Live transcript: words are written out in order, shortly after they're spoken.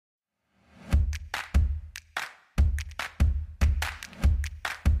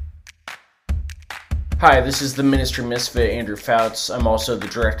Hi, this is the Ministry Misfit, Andrew Fouts. I'm also the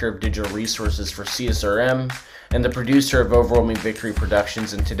Director of Digital Resources for CSRM and the producer of Overwhelming Victory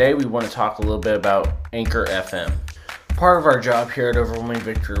Productions, and today we want to talk a little bit about Anchor FM. Part of our job here at Overwhelming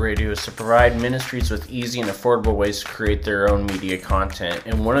Victory Radio is to provide ministries with easy and affordable ways to create their own media content,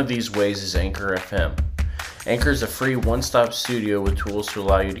 and one of these ways is Anchor FM. Anchor is a free one-stop studio with tools to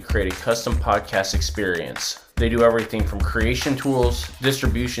allow you to create a custom podcast experience. They do everything from creation tools,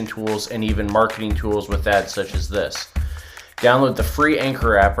 distribution tools, and even marketing tools with ads such as this. Download the free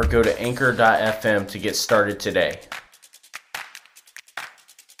Anchor app or go to anchor.fm to get started today.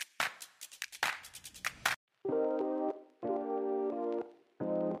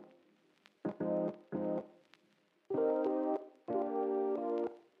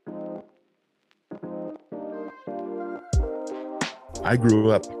 I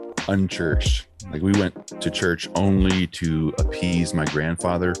grew up unchurched. Like, we went to church only to appease my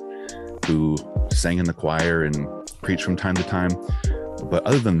grandfather, who sang in the choir and preached from time to time. But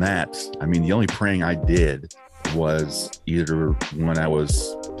other than that, the only praying I did was either when I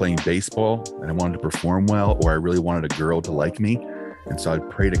was playing baseball and I wanted to perform well, or I really wanted a girl to like me. And so I'd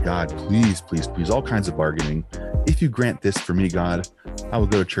pray to God, please, please, please, all kinds of bargaining. If you grant this for me, God, I will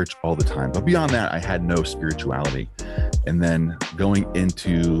go to church all the time. But beyond that, I had no spirituality. And then going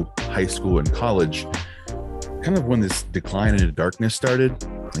into high school and college, kind of when this decline into darkness started,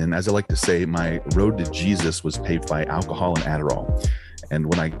 and as I like to say, my road to Jesus was paved by alcohol and Adderall. And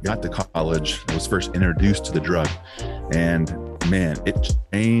when I got to college, I was first introduced to the drug, and man, it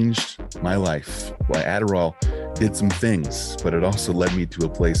changed my life. Well, Adderall did some things, but it also led me to a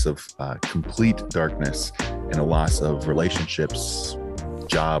place of complete darkness and a loss of relationships,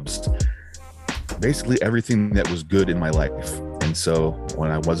 jobs, basically everything that was good in my life. And so when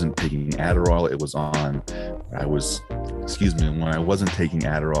I wasn't taking Adderall, when I wasn't taking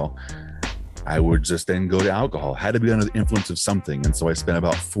Adderall, I would just then go to alcohol. Had to be under the influence of something. And so I spent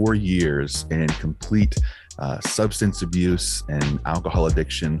about 4 years in complete substance abuse and alcohol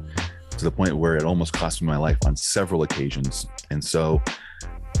addiction, to the point where it almost cost me my life on several occasions. And so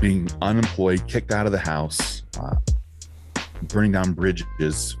being unemployed, kicked out of the house, burning down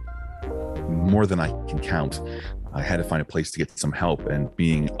bridges, more than I can count, I had to find a place to get some help. And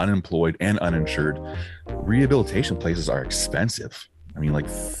being unemployed and uninsured, rehabilitation places are expensive. Like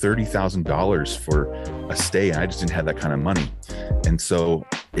 $30,000 for a stay. And I just didn't have that kind of money. And so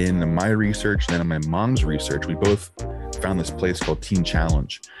in my research and in my mom's research, we both found this place called Teen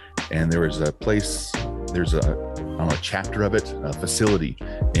Challenge. And there was a place, there's a chapter of it, a facility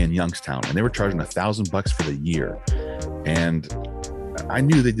in Youngstown, and they were charging $1,000 for the year. And I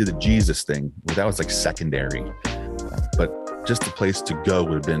knew they did the Jesus thing, but that was like secondary. But just a place to go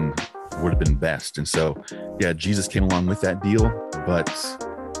would have been best. And so, yeah, Jesus came along with that deal, but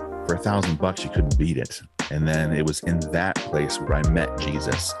for $1,000, you couldn't beat it. And then it was in that place where I met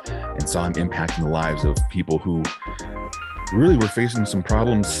Jesus and saw him impacting the lives of people who really were facing some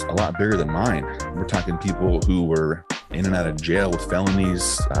problems a lot bigger than mine. We're talking people who were in and out of jail with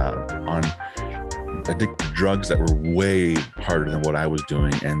felonies, on addicted to drugs that were way harder than what I was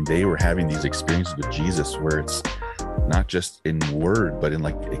doing. And they were having these experiences with Jesus where it's not just in word, but in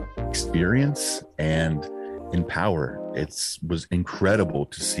like experience and in power. It was incredible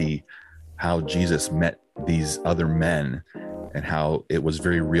to see how Jesus met these other men and how it was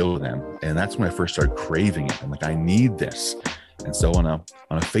very real to them. And that's when I first started craving it. I'm like, I need this. And so on a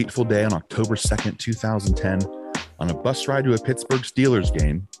fateful day on October 2nd, 2010, on a bus ride to a Pittsburgh Steelers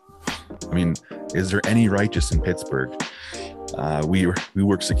game, is there any righteous in Pittsburgh? We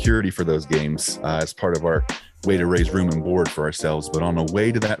work security for those games as part of our way to raise room and board for ourselves. But on the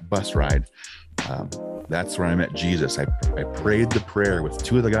way to that bus ride, that's where I met Jesus. I prayed the prayer with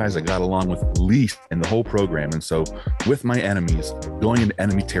two of the guys I got along with least in the whole program. And so with my enemies, going into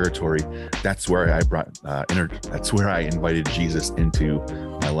enemy territory, that's where that's where I invited Jesus into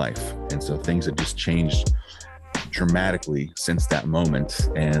my life. And so things have just changed dramatically since that moment,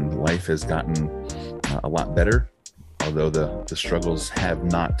 and life has gotten a lot better. Although the struggles have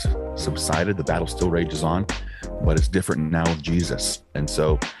not subsided, the battle still rages on, but it's different now with Jesus. And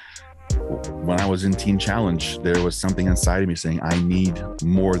so when I was in Teen Challenge, there was something inside of me saying, I need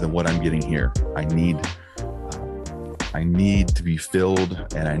more than what I'm getting here. I need to be filled,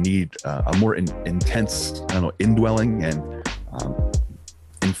 and I need a more intense, indwelling and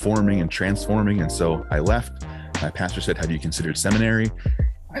informing and transforming. And so I left. My pastor said, have you considered seminary?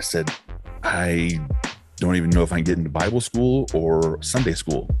 I said, I don't even know if I can get into Bible school or Sunday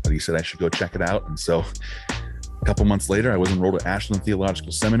school, but he said I should go check it out. And so a couple months later, I was enrolled at Ashland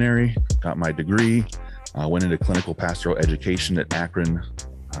Theological Seminary, got my degree, went into clinical pastoral education at Akron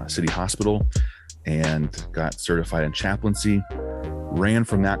City Hospital, and got certified in chaplaincy. Ran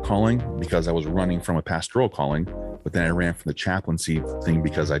from that calling because I was running from a pastoral calling, but then I ran from the chaplaincy thing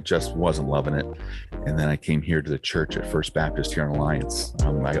because I just wasn't loving it. And then I came here to the church at First Baptist here in Alliance.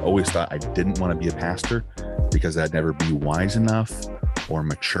 I always thought I didn't want to be a pastor because I'd never be wise enough or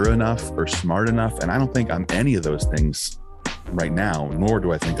mature enough or smart enough. And I don't think I'm any of those things right now, nor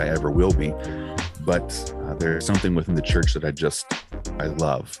do I think I ever will be. But there's something within the church that I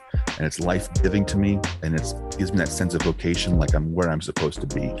love, and it's life-giving to me, and it gives me that sense of vocation, like I'm where I'm supposed to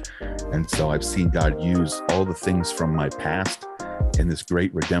be. And so I've seen God use all the things from my past in this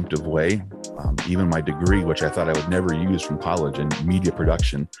great redemptive way. Even my degree, which I thought I would never use from college in media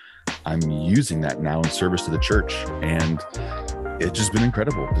production, I'm using that now in service to the church. And it's just been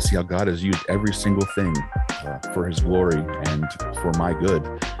incredible to see how God has used every single thing for his glory and for my good.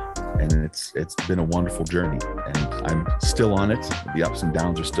 And it's been a wonderful journey, and I'm still on it. The ups and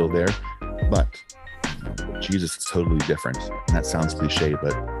downs are still there, but Jesus is totally different. And that sounds cliche,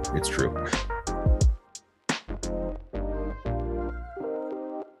 but it's true.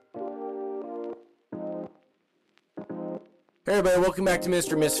 Hey everybody, welcome back to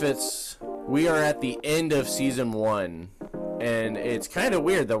Mr. Misfits. We are at the end of season 1. And it's kind of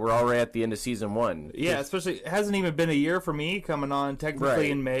weird that we're already at the end of season 1. Yeah, especially it hasn't even been a year for me coming on technically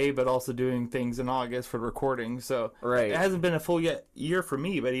in May, but also doing things in August for recording. So it hasn't been a full year for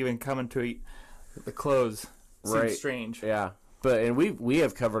me, but even coming to the close seems strange. Yeah, and we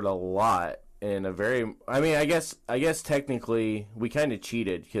have covered a lot in a very. I mean, I guess technically we kind of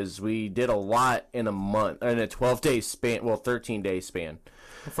cheated because we did a lot in a month, in a 12-day span. Well, 13-day span.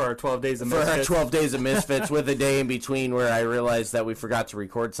 For our 12 days of Misfits. For our 12 days of Misfits with a day in between where I realized that we forgot to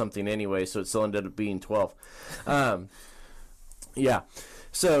record something anyway, so it still ended up being 12. Yeah.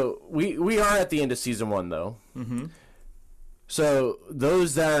 So we are at the end of season 1, though. Mm-hmm. So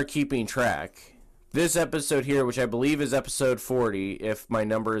those that are keeping track, this episode here, which I believe is episode 40, if my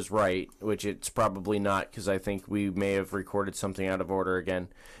number is right, which it's probably not because I think we may have recorded something out of order again.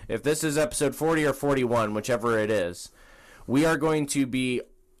 If this is episode 40 or 41, whichever it is, we are going to be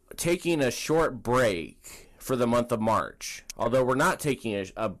taking a short break for the month of March. Although we're not taking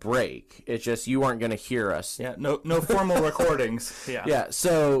a break. It's just you aren't going to hear us. Yeah, no formal recordings. Yeah. Yeah,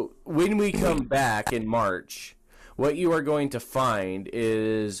 so when we come back in March, what you are going to find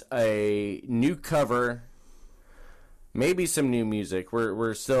is a new cover, maybe some new music.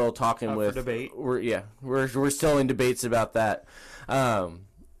 We're still talking with debate. We're still in debates about that.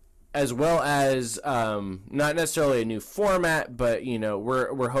 As well as not necessarily a new format, but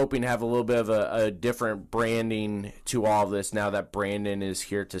we're hoping to have a little bit of a different branding to all of this now that Brandon is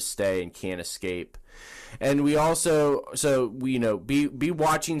here to stay and can't escape. And we also be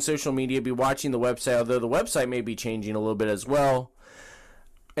watching social media, be watching the website, although the website may be changing a little bit as well.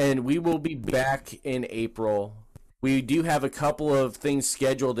 And we will be back in April. We do have a couple of things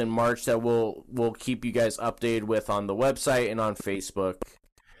scheduled in March that we'll keep you guys updated with on the website and on Facebook.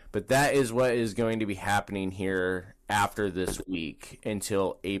 But that is what is going to be happening here after this week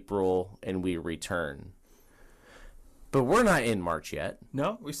until April and we return. But we're not in March yet.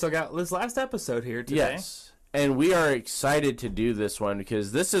 No, we still got this last episode here today. Yes. And we are excited to do this one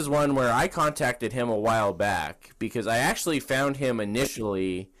because this is one where I contacted him a while back because I actually found him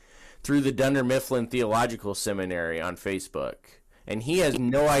initially through the Dunder Mifflin Theological Seminary on Facebook. And he has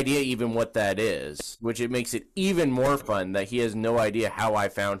no idea even what that is, which it makes it even more fun that he has no idea how I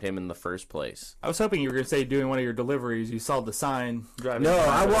found him in the first place. I was hoping you were going to say doing one of your deliveries, you saw the sign driving. No,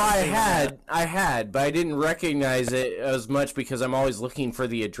 I had, but I didn't recognize it as much because I'm always looking for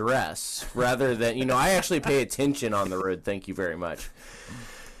the address rather than, I actually pay attention on the road. Thank you very much.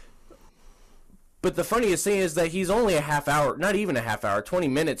 But the funniest thing is that he's only a half hour, not even a half hour, 20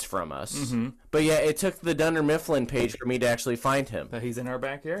 minutes from us. Mm-hmm. But yeah, it took the Dunder Mifflin page for me to actually find him. But he's in our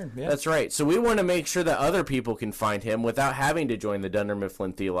backyard. Yeah. That's right. So we want to make sure that other people can find him without having to join the Dunder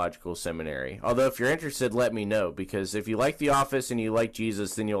Mifflin Theological Seminary. Although if you're interested, let me know. Because if you like The Office and you like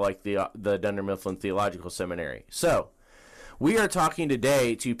Jesus, then you'll like the Dunder Mifflin Theological Seminary. So we are talking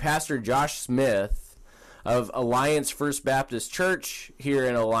today to Pastor Josh Smith of Alliance First Baptist Church here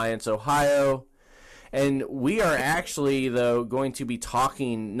in Alliance, Ohio. And we are actually, though, going to be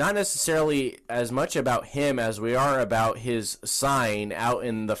talking not necessarily as much about him as we are about his sign out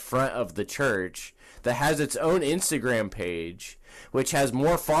in the front of the church that has its own Instagram page, which has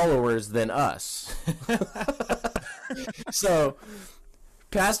more followers than us. So,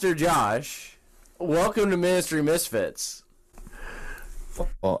 Pastor Josh, welcome to Ministry Misfits.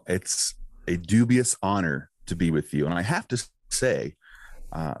 Well, it's a dubious honor to be with you. And I have to say,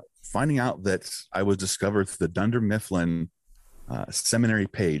 finding out that I was discovered through the Dunder Mifflin seminary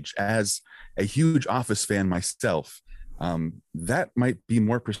page. As a huge Office fan myself, that might be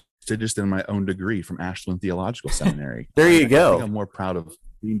more prestigious than my own degree from Ashland Theological Seminary. There you go. I think I'm more proud of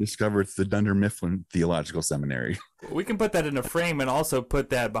being discovered at the Dunder Mifflin Theological Seminary. We can put that in a frame and also put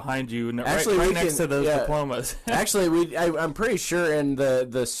that behind you, right next to those diplomas. Actually, I'm pretty sure in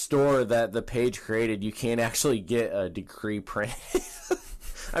the store that the page created, you can't actually get a degree print.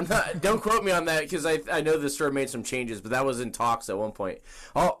 Don't quote me on that, because I know the store made some changes, but that was in talks at one point.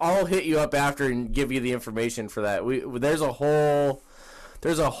 I'll hit you up after and give you the information for that.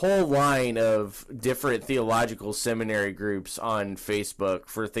 There's a whole line of different theological seminary groups on Facebook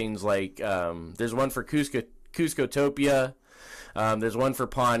for things like there's one for Cuscotopia, there's one for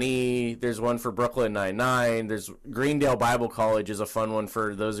Pawnee, there's one for Brooklyn Nine-Nine, there's Greendale Bible College is a fun one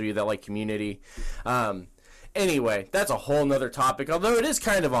for those of you that like Community. Anyway, that's a whole nother topic, although it is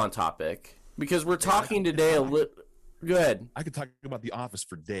kind of on topic, because we're talking today a little. Go ahead. I could talk about The Office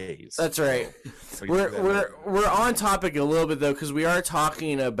for days. That's right. We're on topic a little bit, though, because we are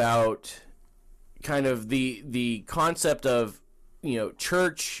talking about kind of the concept of,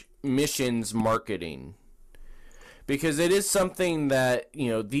 church missions marketing, because it is something that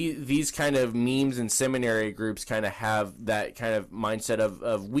these kind of memes and seminary groups kind of have that kind of mindset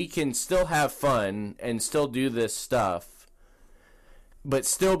of we can still have fun and still do this stuff, but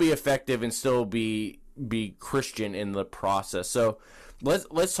still be effective and still be Christian in the process. So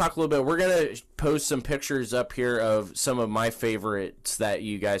let's talk a little bit. We're gonna post some pictures up here of some of my favorites that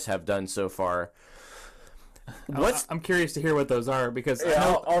you guys have done so far. I'm curious to hear what those are, because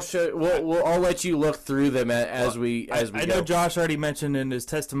I'll show. I'll let you look through them as we go. I know Josh already mentioned in his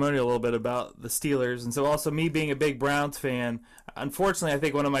testimony a little bit about the Steelers, and so also me being a big Browns fan. Unfortunately, I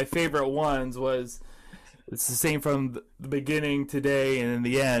think one of my favorite ones was. It's the same from the beginning, today, and in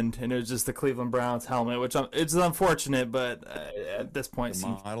the end, and it was just the Cleveland Browns helmet, which it's unfortunate, but at this point, the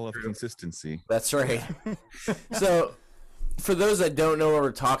model of consistency. That's right. So, for those that don't know what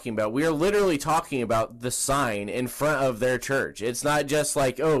we're talking about, we are literally talking about the sign in front of their church. It's not just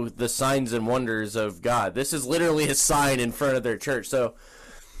like, oh, the signs and wonders of God. This is literally a sign in front of their church. So,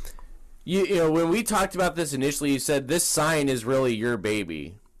 you know, when we talked about this initially, you said this sign is really your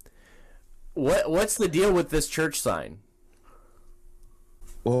baby. What's the deal with this church sign?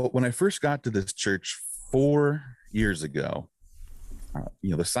 Well, when I first got to this church 4 years ago,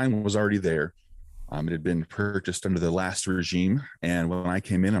 the sign was already there. It had been purchased under the last regime. And when I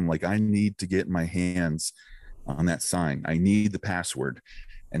came in, I'm like, I need to get my hands on that sign. I need the password.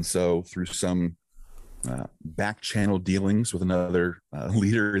 And so through some back channel dealings with another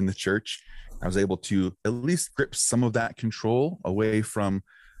leader in the church, I was able to at least grip some of that control away from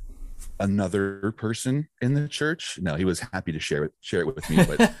another person in the church. No, he was happy to share it with me,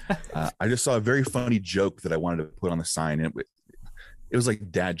 but I just saw a very funny joke that I wanted to put on the sign. And it was like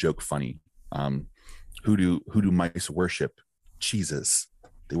dad joke funny. Who do mice worship? Cheeses.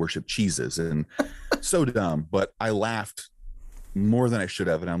 They worship cheeses. And so dumb, but I laughed more than I should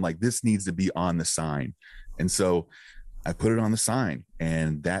have. And I'm like, this needs to be on the sign. And so I put it on the sign,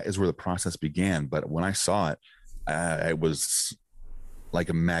 and that is where the process began. But when I saw it, it was like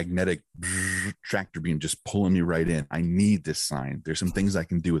a magnetic tractor beam just pulling me right in. I need this sign. There's some things I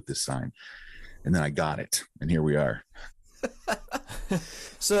can do with this sign. And then I got it. And here we are.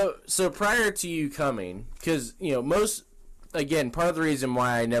 So prior to you coming, because, part of the reason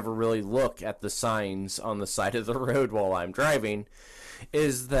why I never really look at the signs on the side of the road while I'm driving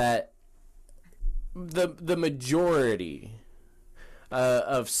is that the majority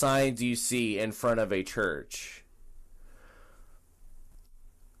of signs you see in front of a church,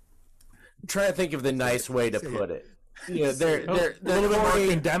 I'm trying to think of the nice way to put it. They're a little bit more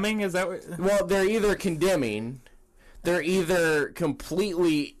condemning. Is that what? Well, they're either condemning, they're either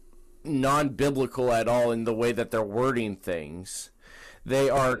completely non-biblical at all in the way that they're wording things.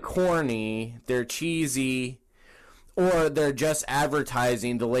 They are corny, they're cheesy, or they're just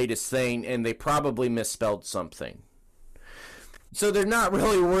advertising the latest thing, and they probably misspelled something. So they're not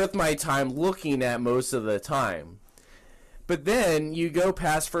really worth my time looking at most of the time. But then you go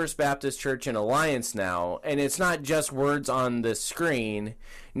past First Baptist Church in Alliance now, and it's not just words on the screen.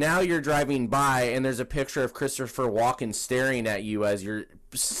 Now you're driving by, and there's a picture of Christopher Walken staring at you as you're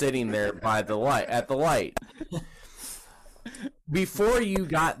sitting there by the light at the light. Before you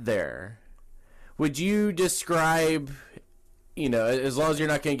got there, would you describe, as long as you're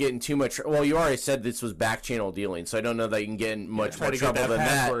not going to get in too much? Well, you already said this was back channel dealing, so I don't know that you can get in much more trouble than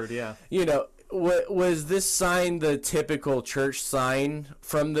password, that. Yeah. Was this sign the typical church sign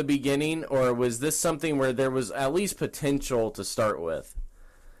from the beginning, or was this something where there was at least potential to start with?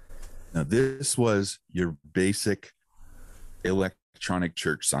 Now, this was your basic electronic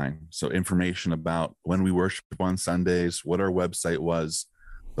church sign. So information about when we worship on Sundays, what our website was,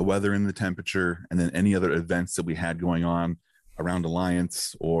 the weather and the temperature, and then any other events that we had going on around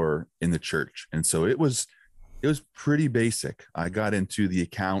Alliance or in the church. And so it was pretty basic. I got into the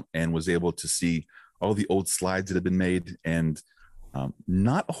account and was able to see all the old slides that had been made, and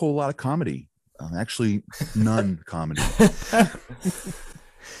not a whole lot of comedy. Actually, none comedy.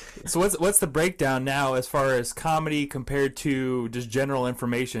 So what's the breakdown now as far as comedy compared to just general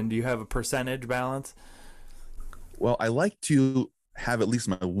information? Do you have a percentage balance? Well, I like to have at least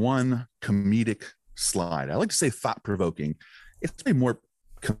my one comedic slide. I like to say thought-provoking. It's maybe more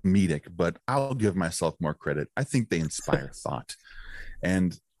comedic, but I'll give myself more credit. I think they inspire thought.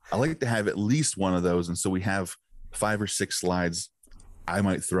 And I like to have at least one of those. And so we have 5 or 6 slides. I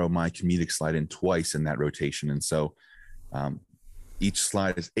might throw my comedic slide in twice in that rotation. And so each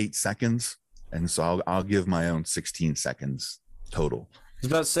slide is 8 seconds. And so I'll give my own 16 seconds total. I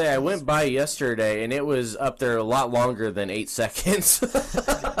was about to say, I went by yesterday and it was up there a lot longer than 8 seconds.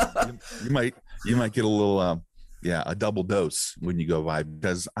 you might get a little, a double dose when you go by,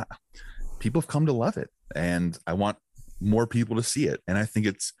 because people have come to love it, and I want more people to see it. And I think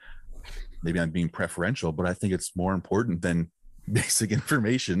maybe I'm being preferential, but I think it's more important than basic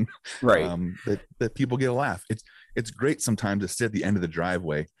information, right? That people get a laugh. It's great sometimes to sit at the end of the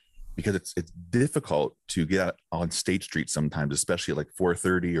driveway, because it's difficult to get out on State Street sometimes, especially at like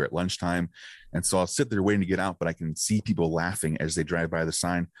 4:30 or at lunchtime. And so I'll sit there waiting to get out, but I can see people laughing as they drive by the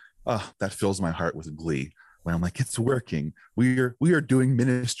sign. Oh, that fills my heart with glee. When I'm like, it's working. We are doing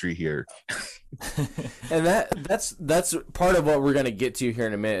ministry here. And that's part of what we're going to get to here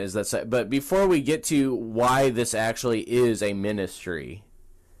in a minute. But before we get to why this actually is a ministry,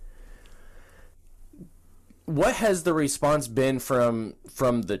 what has the response been from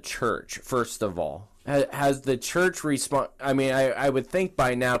the church? First of all, has the church respond? I mean, I would think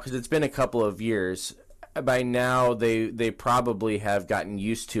by now, because it's been a couple of years, by now they probably have gotten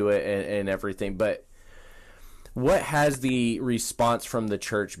used to it and everything. But what has the response from the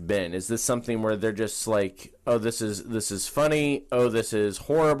church been? Is this something where they're just like, oh, this is funny, oh, this is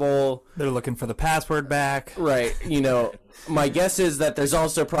horrible, they're looking for the password back, right? My guess is that there's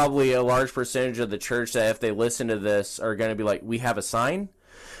also probably a large percentage of the church that if they listen to this are going to be like, we have a sign.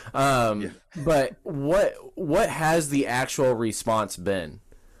 But what has the actual response been?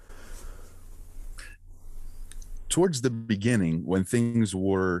 Towards the beginning, when things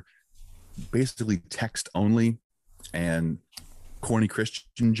were basically text only and corny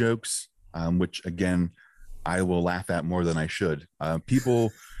Christian jokes, which again, I will laugh at more than I should.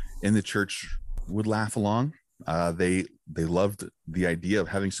 People in the church would laugh along. They loved the idea of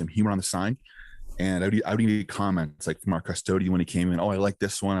having some humor on the sign. And I would get comments like from our custodian when he came in, oh, I like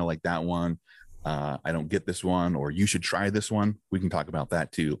this one, I like that one. I don't get this one, or you should try this one. We can talk about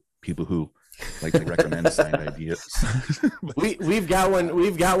that too. People who like to recommend signed ideas. We've got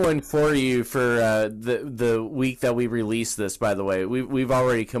one for you for the week that we release this, by the way. We've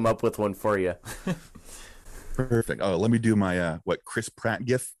already come up with one for you. Perfect. Oh, let me do my Chris Pratt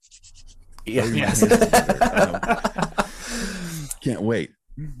gif. Yeah. Yes. Can't wait.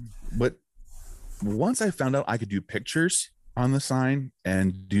 But once I found out I could do pictures on the sign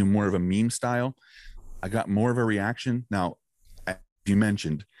and do more of a meme style, I got more of a reaction. Now, as you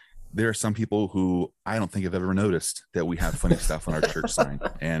mentioned, there are some people who I don't think have ever noticed that we have funny stuff on our church sign.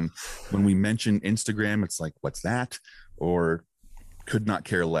 And when we mention Instagram, it's like, what's that? Or could not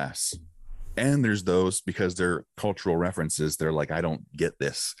care less. And there's those, because they're cultural references, they're like, I don't get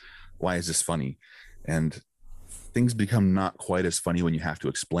this. Why is this funny? And things become not quite as funny when you have to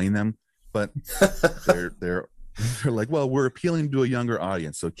explain them. But they're like, well, we're appealing to a younger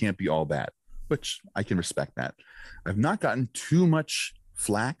audience, so it can't be all bad, which I can respect that. I've not gotten too much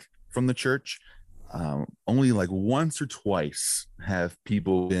flack from the church. Only like once or twice have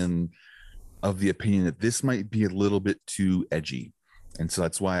people been of the opinion that this might be a little bit too edgy. And so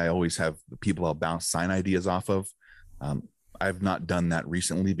that's why I always have the people I'll bounce sign ideas off of. I've not done that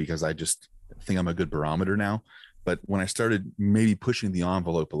recently because I just think I'm a good barometer now. But when I started maybe pushing the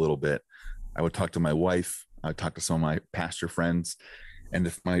envelope a little bit, I would talk to my wife, I would talk to some of my pastor friends. And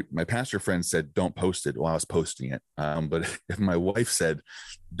if my pastor friend said, don't post it, well, I was posting it. But if my wife said,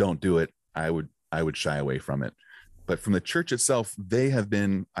 don't do it, I would shy away from it. But from the church itself, they have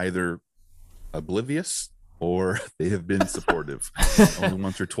been either oblivious or they have been supportive. Only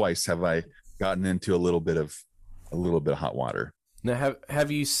once or twice have I gotten into a little bit of hot water. Now,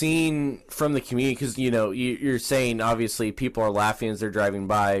 have you seen from the community, because, you're saying obviously people are laughing as they're driving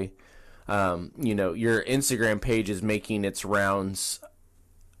by, your Instagram page is making its rounds.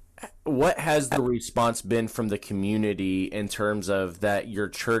 what has the response been from the community in terms of that your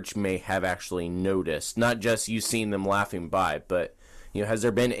church may have actually noticed? Not just you seeing them laughing by, but has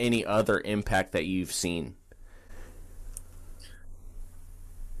there been any other impact that you've seen?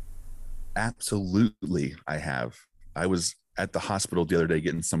 Absolutely, I have. I was at the hospital the other day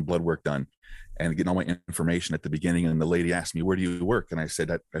getting some blood work done and getting all my information at the beginning, and the lady asked me, "Where do you work?" And I said,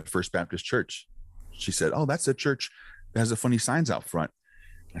 at First Baptist Church. She said, "Oh, that's a church that has the funny signs out front."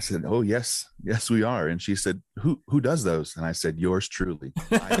 I said, "Oh, yes, we are." And she said, who does those? And I said, "Yours truly.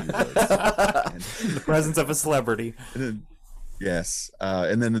 I do those." The presence of a celebrity. Yes.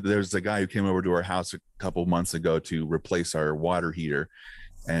 And then there's a guy who came over to our house a couple months ago to replace our water heater.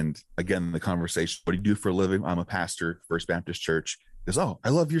 And again, the conversation, "What do you do for a living?" "I'm a pastor, First Baptist Church." He goes, "Oh, I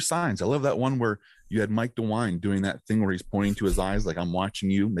love your signs. I love that one where you had Mike DeWine doing that thing where he's pointing to his eyes, like, I'm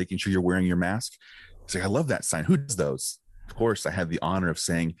watching you, making sure you're wearing your mask." He's like, "I love that sign. Who does those?" Of course, I had the honor of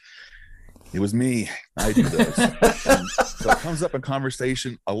saying, "It was me. I do those." So it comes up in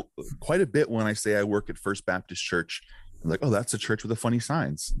conversation quite a bit when I say I work at First Baptist Church. I'm like, "Oh, that's a church with the funny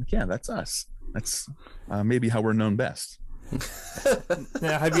signs." Like, yeah, that's us. That's maybe how we're known best.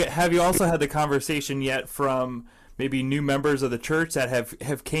 Now, have you also had the conversation yet from maybe new members of the church that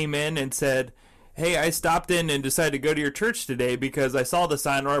have came in and said, "Hey, I stopped in and decided to go to your church today because I saw the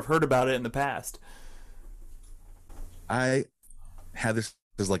sign or I've heard about it in the past"? I had this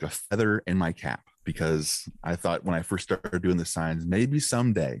as like a feather in my cap, because I thought when I first started doing the signs, maybe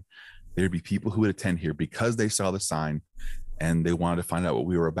someday there'd be people who would attend here because they saw the sign and they wanted to find out what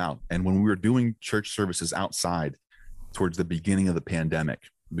we were about. And when we were doing church services outside towards the beginning of the pandemic,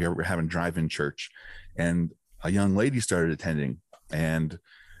 we were having drive-in church, and a young lady started attending, and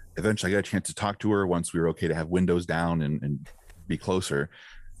eventually I got a chance to talk to her once we were okay to have windows down and be closer.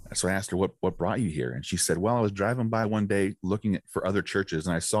 So I asked her, what brought you here? And she said, "Well, I was driving by one day looking for other churches,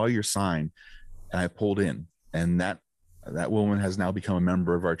 and I saw your sign and I pulled in." And that woman has now become a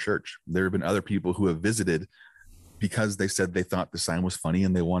member of our church. There have been other people who have visited because they said they thought the sign was funny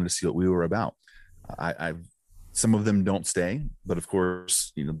and they wanted to see what we were about. Some of them don't stay, but of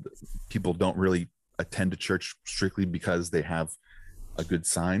course, people don't really attend to church strictly because they have a good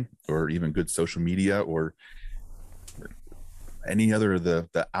sign or even good social media or any other of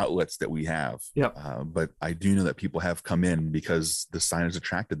the outlets that we have. Yep. But I do know that people have come in because the sign has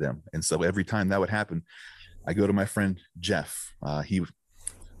attracted them. And so every time that would happen, I go to my friend Jeff.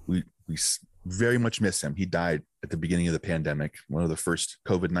 We very much miss him. He died at the beginning of the pandemic, one of the first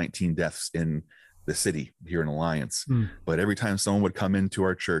COVID-19 deaths in the city here in Alliance. But every time someone would come into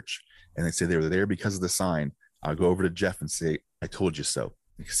our church and they say they were there because of the sign, I'll go over to Jeff and say, "I told you so."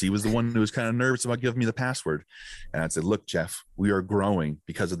 Because he was the one who was kind of nervous about giving me the password. And I'd say, "Look, Jeff, we are growing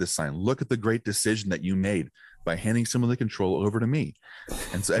because of this sign. Look at the great decision that you made by handing some of the control over to me."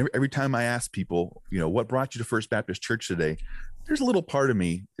 And so every time I ask people, "What brought you to First Baptist Church today?" there's a little part of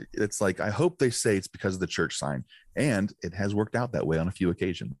me, it's like, I hope they say it's because of the church sign. And it has worked out that way on a few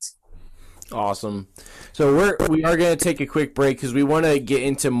occasions. Awesome. So we are going to take a quick break because we want to get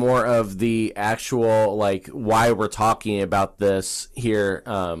into more of the actual, why we're talking about this here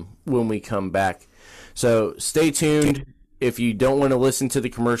when we come back. So stay tuned. If you don't want to listen to the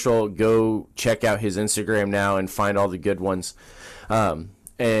commercial, go check out his Instagram now and find all the good ones. And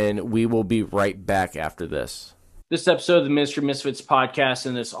we will be right back after this. This episode of the Ministry Misfits podcast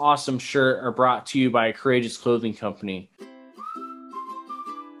and this awesome shirt are brought to you by Courageous Clothing Company.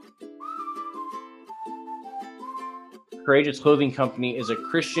 Courageous Clothing Company is a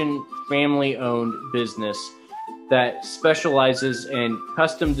Christian family-owned business that specializes in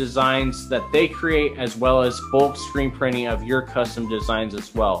custom designs that they create, as well as bulk screen printing of your custom designs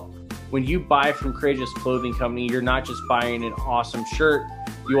as well. When you buy from Courageous Clothing Company, you're not just buying an awesome shirt,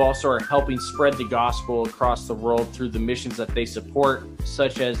 you also are helping spread the gospel across the world through the missions that they support,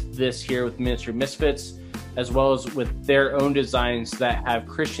 such as this here with Ministry Misfits, as well as with their own designs that have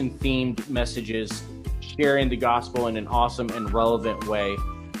Christian-themed messages, sharing the gospel in an awesome and relevant way,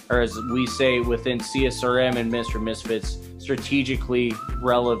 or as we say within CSRM and Ministry Misfits, strategically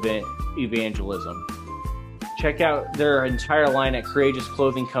relevant evangelism. Check out their entire line at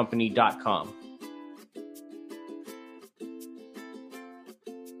courageousclothingcompany.com.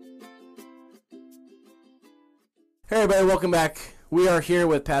 Hey everybody, welcome back. We are here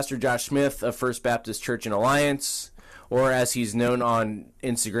with Pastor Josh Smith of First Baptist Church in Alliance, or as he's known on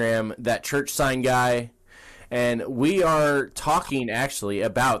Instagram, that church sign guy. And we are talking actually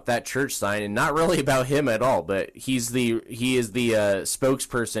about that church sign, and not really about him at all, but he is the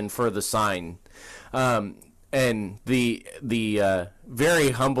spokesperson for the sign, and the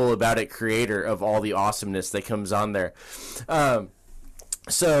very humble about it creator of all the awesomeness that comes on there.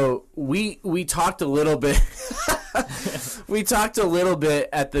 So we talked a little bit we talked a little bit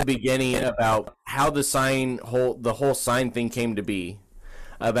at the beginning about how the whole sign thing came to be,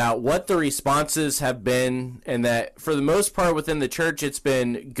 about what the responses have been, and that for the most part within the church it's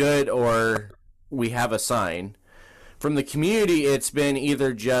been good or we have a sign. From the community it's been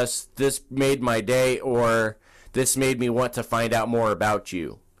either just this made my day or this made me want to find out more about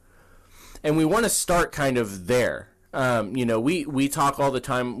you. And we want to start kind of there. We talk all the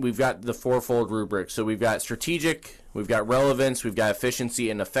time. We've got the fourfold rubric. So we've got strategic, we've got relevance, we've got efficiency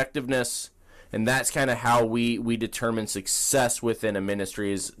and effectiveness. And that's kind of how we determine success within a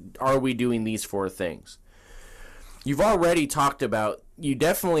ministry is, are we doing these four things? You've already talked about, you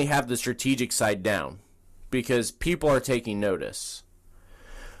definitely have the strategic side down because people are taking notice.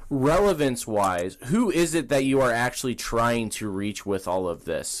 Relevance-wise, who is it that you are actually trying to reach with all of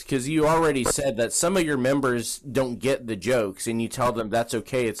this? Because you already said that some of your members don't get the jokes, and you tell them that's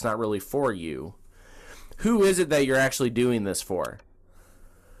okay, it's not really for you. Who is it that you're actually doing this for?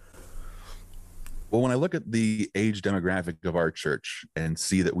 Well, when I look at the age demographic of our church and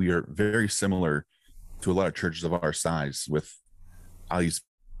see that we are very similar to a lot of churches of our size with, I'll use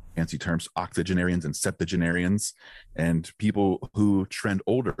fancy terms, octogenarians and septuagenarians, and people who trend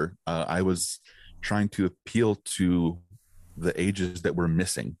older, I was trying to appeal to the ages that we're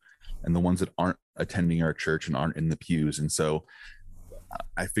missing and the ones that aren't attending our church and aren't in the pews. And so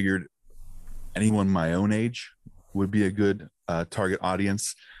I figured anyone my own age would be a good target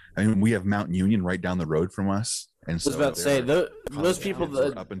audience. I mean, we have Mount Union right down the road from us. And so I was about to say, those people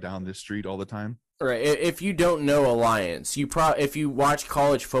that up and down this street all the time. Right. If you don't know Alliance, if you watch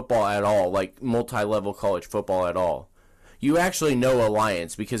college football at all, like multi-level college football at all, you actually know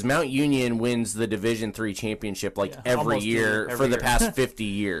Alliance because Mount Union wins the Division III championship every year for the past 50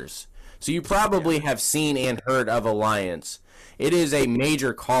 years. So you probably have seen and heard of Alliance. It is a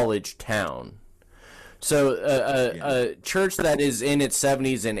major college town. So a church that is in its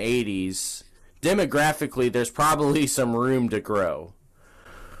 70s and 80s, demographically, there's probably some room to grow.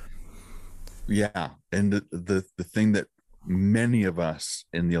 Yeah, and the thing that many of us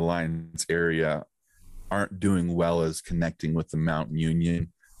in the Alliance area aren't doing well is connecting with the Mount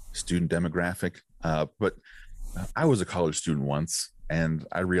Union student demographic. But I was a college student once, and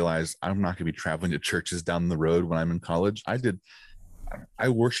I realized I'm not going to be traveling to churches down the road when I'm in college. I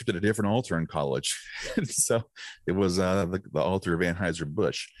worshipped at a different altar in college. So it was the altar of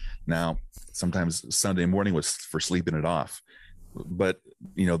Anheuser-Busch. Now, sometimes Sunday morning was for sleeping it off. But,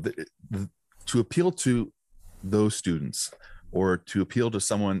 to appeal to those students or to appeal to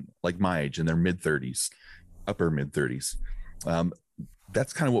someone like my age in their mid-30s, upper mid-30s,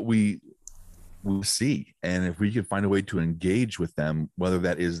 that's kind of what we see. And if we can find a way to engage with them, whether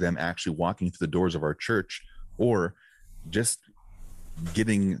that is them actually walking through the doors of our church or just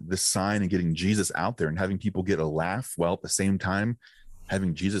getting the sign and getting Jesus out there and having people get a laugh while at the same time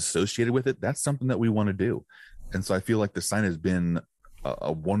having Jesus associated with it, that's something that we want to do. And so I feel like the sign has been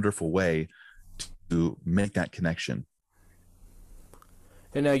a wonderful way to make that connection.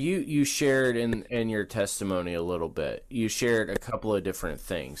 And now you shared in your testimony a little bit. You shared a couple of different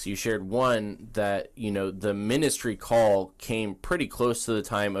things. You shared one that, the ministry call came pretty close to the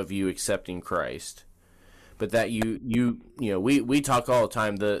time of you accepting Christ. But that we talk all the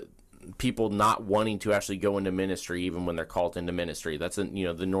time, the people not wanting to actually go into ministry even when they're called into ministry. That's the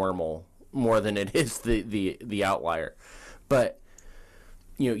normal more than it is the outlier. But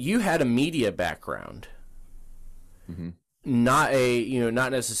you had a media background. Mm-hmm.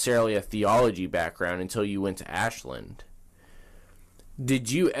 Not necessarily a theology background until you went to Ashland.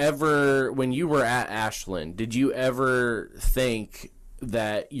 Did you ever, when you were at Ashland, did you ever think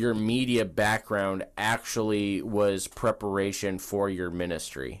that your media background actually was preparation for your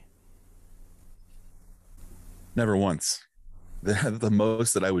ministry? Never once. The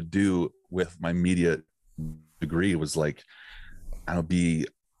most that I would do with my media degree was be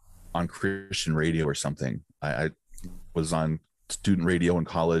on Christian radio or something. I was on student radio in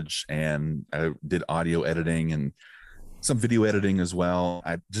college, and I did audio editing and some video editing as well.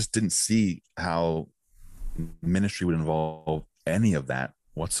 I just didn't see how ministry would involve any of that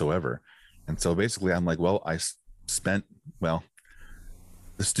whatsoever. And so basically I'm like, the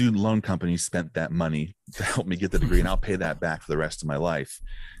student loan company spent that money to help me get the degree, and I'll pay that back for the rest of my life.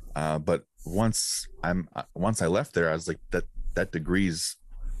 But once I left there, I was like, that degree's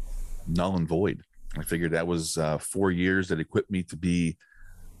null and void. I figured that was 4 years that equipped me to be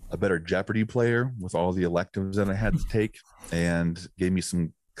a better Jeopardy player with all the electives that I had to take, and gave me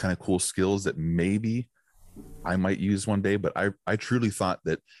some kind of cool skills that maybe I might use one day. But I truly thought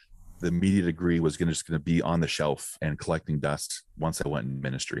that the media degree was just going to be on the shelf and collecting dust once I went in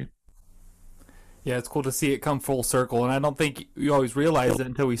ministry. Yeah, it's cool to see it come full circle, and I don't think you always realize it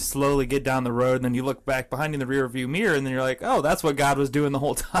until we slowly get down the road, and then you look back behind in the rear view mirror, and then you're like, oh, that's what God was doing the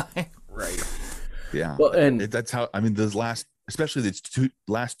whole time. Right. Yeah. Well, and that's how, I mean, especially the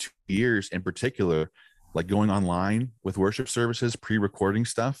last 2 years in particular, like going online with worship services, pre-recording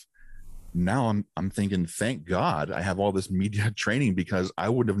stuff. Now I'm thinking, thank God I have all this media training, because I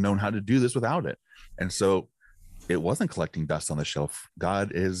wouldn't have known how to do this without it. And so it wasn't collecting dust on the shelf.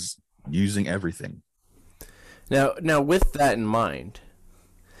 God is using everything. Now with that in mind,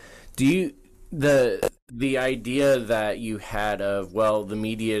 do you the idea that you had of, well, the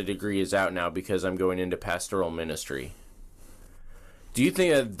media degree is out now because I'm going into pastoral ministry, do you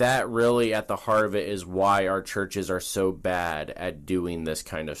think that really at the heart of it is why our churches are so bad at doing this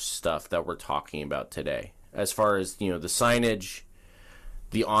kind of stuff that we're talking about today, as far as, the signage,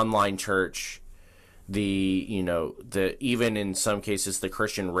 the online church, the even in some cases the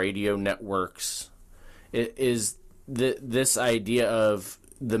Christian radio networks? It is this idea of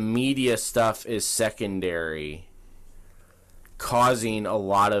the media stuff is secondary, causing a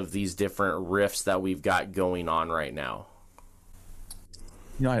lot of these different rifts that we've got going on right now?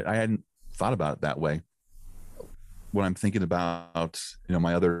 I hadn't thought about it that way. When I'm thinking about,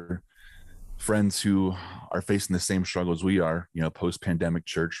 my other friends who are facing the same struggles we are, post-pandemic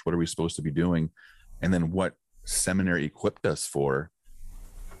church, what are we supposed to be doing? And then what seminary equipped us for,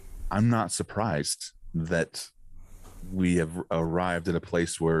 I'm not surprised that we have arrived at a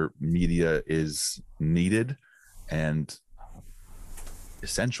place where media is needed and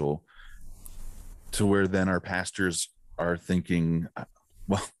essential, to where then our pastors are thinking,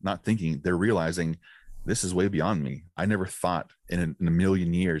 well, not thinking, they're realizing this is way beyond me. I never thought in a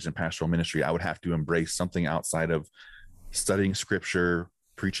million years in pastoral ministry I would have to embrace something outside of studying scripture,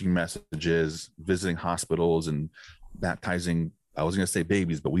 preaching messages, visiting hospitals, and baptizing, I was going to say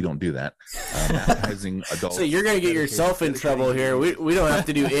babies, but we don't do that. Baptizing adults. So you're going to get yourself in trouble here. We don't have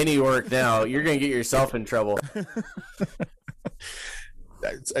to do any work now. You're going to get yourself in trouble.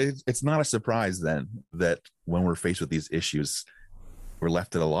 It's not a surprise then that when we're faced with these issues, we're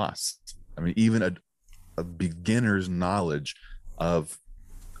left at a loss. I mean, even a beginner's knowledge of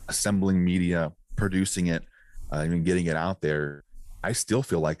assembling media, producing it, even getting it out there, I still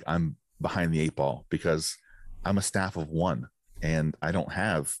feel like I'm behind the 8 ball, because I'm a staff of one and I don't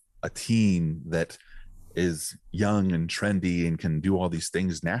have a team that is young and trendy and can do all these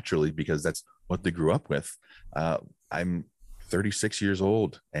things naturally because that's what they grew up with. I'm 36 years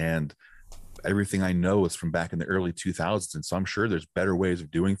old and everything I know is from back in the early 2000s. And so I'm sure there's better ways of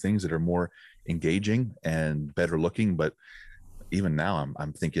doing things that are more engaging and better looking. But even now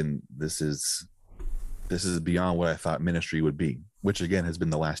I'm thinking this is beyond what I thought ministry would be, which again has been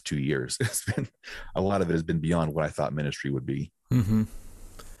the last 2 years. It's been, a lot of it has been beyond what I thought ministry would be. Mm-hmm.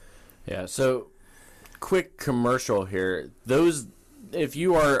 Yeah. So quick commercial here. If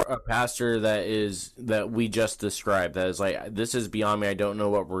you are a pastor that we just described, that is like, this is beyond me, I don't know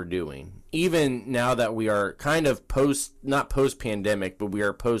what we're doing. Even now that we are kind of not post-pandemic, but we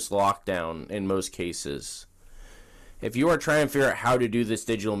are post-lockdown in most cases. If you are trying to figure out how to do this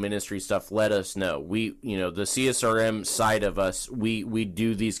digital ministry stuff, let us know. We, the CSRM side of us, we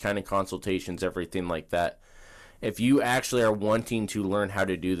do these kind of consultations, everything like that. If you actually are wanting to learn how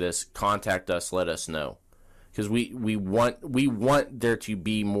to do this, contact us, let us know. Because we want there to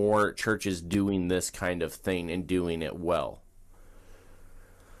be more churches doing this kind of thing and doing it well.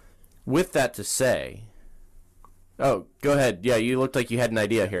 With that to say, oh, go ahead. Yeah, you looked like you had an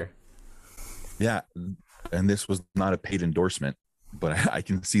idea here. Yeah, and this was not a paid endorsement, but I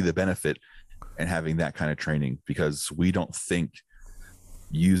can see the benefit in having that kind of training, because we don't think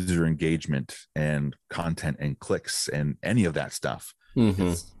user engagement and content and clicks and any of that stuff.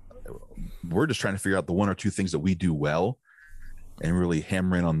 Mm-hmm. We're just trying to figure out the one or two things that we do well and really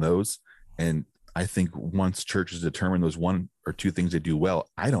hammer in on those. And I think once churches determine those one or two things they do well,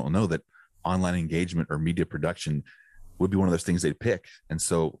 I don't know that online engagement or media production would be one of those things they'd pick. And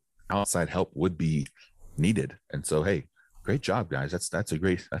so outside help would be needed. And so, hey, great job, guys. That's a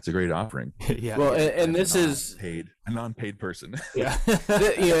great offering. Yeah. Well, and this is a non-paid person. Yeah.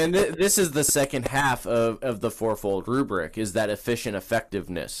 And this is the second half of the fourfold rubric, is that efficient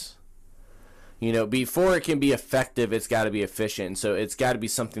effectiveness. Before it can be effective, it's got to be efficient. So it's got to be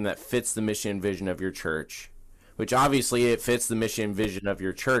something that fits the mission and vision of your church, which obviously it fits the mission and vision of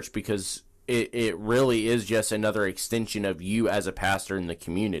your church because it really is just another extension of you as a pastor in the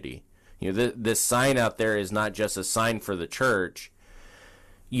community. This sign out there is not just a sign for the church.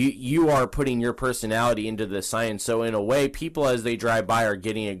 you are putting your personality into the sign. So in a way, people as they drive by are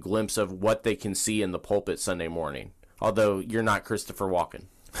getting a glimpse of what they can see in the pulpit Sunday morning. Although you're not Christopher Walken.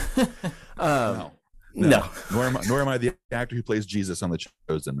 No. Nor am I the actor who plays Jesus on The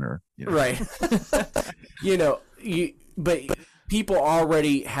Chosen, or right. But people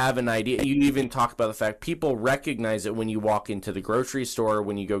already have an idea. You even talk about the fact people recognize it when you walk into the grocery store,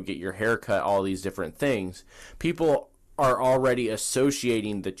 when you go get your hair cut, all these different things. People are already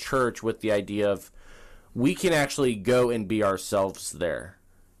associating the church with the idea of we can actually go and be ourselves there.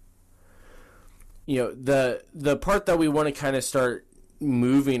 The part that we want to kind of start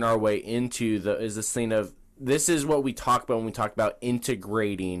moving our way into is this thing of, this is what we talk about when we talk about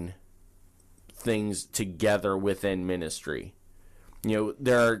integrating things together within ministry.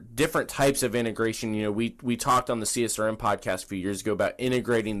 There are different types of integration. We talked on the CSRM podcast a few years ago about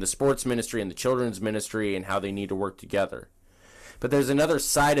integrating the sports ministry and the children's ministry and how they need to work together. But there's another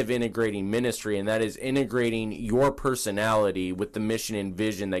side of integrating ministry, and that is integrating your personality with the mission and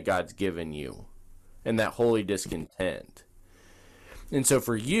vision that God's given you and that holy discontent. And so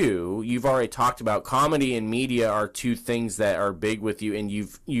for you've already talked about comedy and media are two things that are big with you, and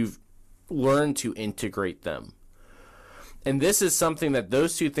you've learned to integrate them. And this is something that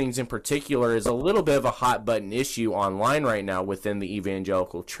those two things in particular is a little bit of a hot button issue online right now within the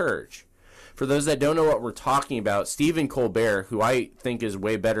evangelical church. For those that don't know what we're talking about, Stephen Colbert, who I think is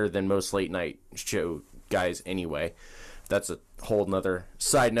way better than most late night show guys anyway, that's a whole nother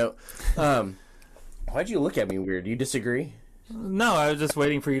side note. Why'd you look at me weird? Do you disagree? No, I was just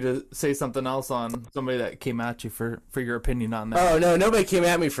waiting for you to say something else on somebody that came at you for your opinion on that. Oh, no, nobody came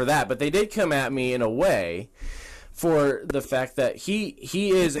at me for that, but they did come at me in a way for the fact that he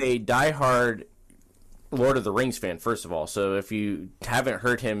is a diehard Lord of the Rings fan, first of all. So if you haven't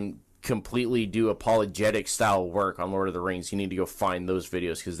heard him completely do apologetic style work on Lord of the Rings, you need to go find those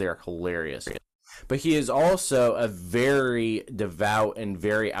videos because they're hilarious. But he is also a very devout and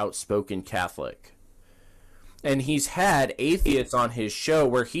very outspoken Catholic. And he's had atheists on his show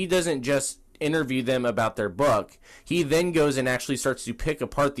where he doesn't just interview them about their book. He then goes and actually starts to pick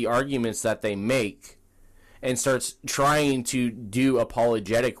apart the arguments that they make and starts trying to do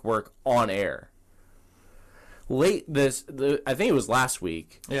apologetic work on air. I think it was last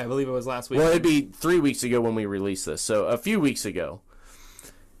week. Yeah, I believe it was last week. Well, it'd be 3 weeks ago when we released this. So a few weeks ago,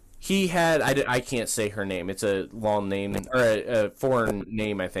 he had, I can't say her name. It's a long name, or a foreign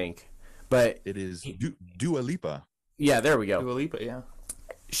name, I think. But it is Dua Lipa. Yeah, there we go. Dua Lipa, yeah.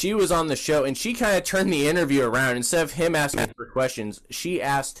 She was on the show, and she kind of turned the interview around. Instead of him asking her questions, she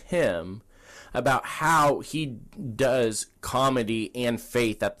asked him about how he does comedy and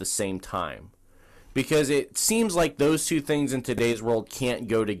faith at the same time. Because it seems like those two things in today's world can't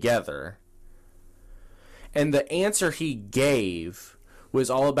go together. And the answer he gave was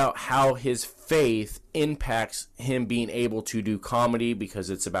all about how his faith impacts him being able to do comedy because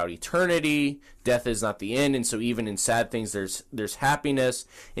it's about eternity. Death is not the end, and so even in sad things there's happiness.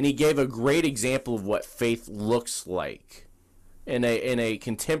 And he gave a great example of what faith looks like in a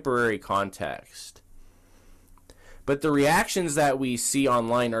contemporary context. But the reactions that we see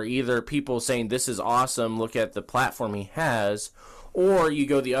online are either people saying, this is awesome, look at the platform he has, or you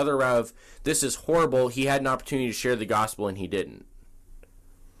go the other route of, this is horrible, he had an opportunity to share the gospel and he didn't.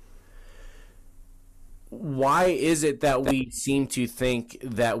 Why is it that we seem to think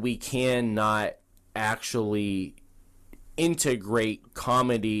that we cannot actually integrate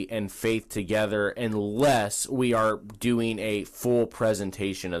comedy and faith together unless we are doing a full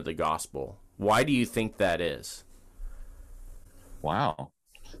presentation of the gospel? Why do you think that is? Wow.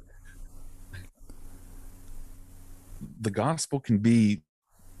 The gospel can be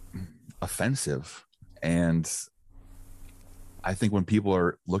offensive, and I think when people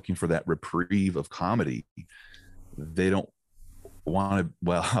are looking for that reprieve of comedy, they don't want to,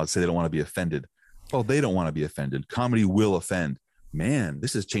 well, I'll say they don't want to be offended. Well, they don't want to be offended. Comedy will offend. Man,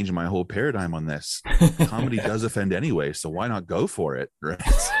 this is changing my whole paradigm on this. Comedy does offend anyway, so why not go for it, right?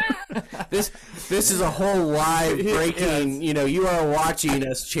 This is a whole live breaking, yes. You are watching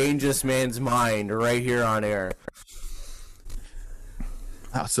us change this man's mind right here on air.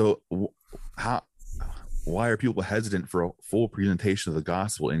 So why are people hesitant for a full presentation of the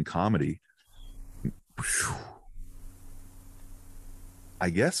gospel in comedy? I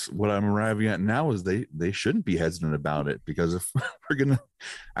guess what I'm arriving at now is they shouldn't be hesitant about it, because if we're gonna,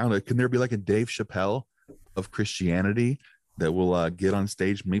 I don't know, can there be like a Dave Chappelle of Christianity that will get on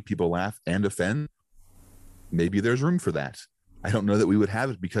stage, make people laugh and offend? Maybe there's room for that. I don't know that we would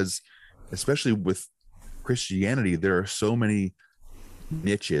have it, because especially with Christianity, there are so many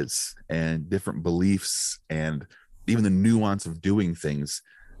niches and different beliefs and even the nuance of doing things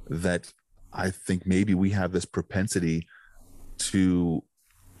that I think maybe we have this propensity to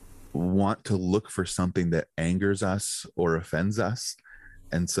want to look for something that angers us or offends us.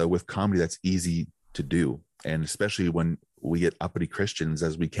 And so with comedy, that's easy to do. And especially when we get uppity Christians,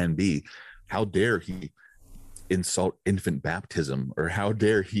 as we can be, how dare he insult infant baptism, or how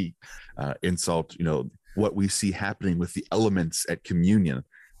dare he insult, what we see happening with the elements at communion.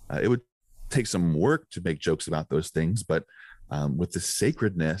 It would take some work to make jokes about those things, but with the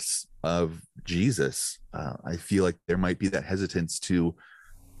sacredness of Jesus, I feel like there might be that hesitance to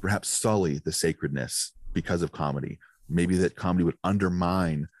perhaps sully the sacredness because of comedy. Maybe that comedy would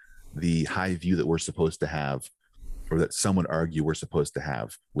undermine the high view that we're supposed to have, or that some would argue we're supposed to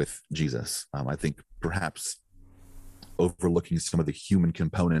have with Jesus. I think perhaps overlooking some of the human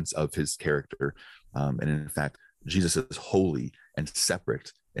components of his character. And in fact, Jesus is holy and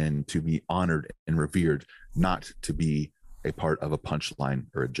separate and to be honored and revered, not to be a part of a punchline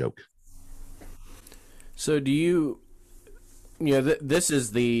or a joke. So do you this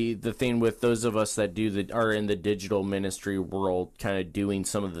is the thing with those of us that are in the digital ministry world, kind of doing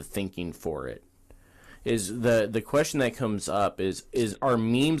some of the thinking for it, is the question that comes up is are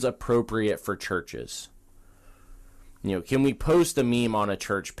memes appropriate for churches? Can we post a meme on a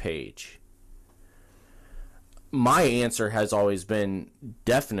church page? My answer has always been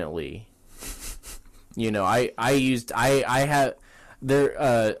definitely. I have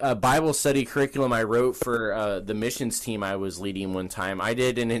a Bible study curriculum I wrote for the missions team I was leading one time. I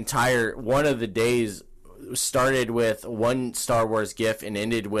did one of the days started with one Star Wars GIF and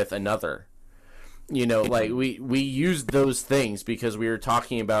ended with another. Like we used those things because we were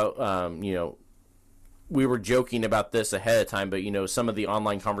talking about, we were joking about this ahead of time, but some of the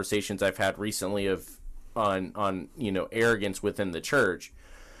online conversations I've had recently on arrogance within the church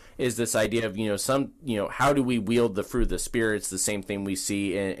is this idea of how do we wield the fruit of the Spirit? It's the same thing we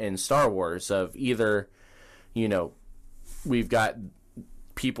see in Star Wars, of either we've got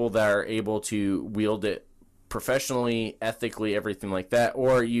people that are able to wield it professionally, ethically, everything like that,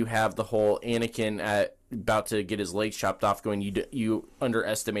 or you have the whole Anakin about to get his legs chopped off going, you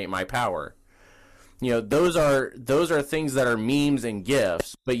underestimate my power. Those are things that are memes and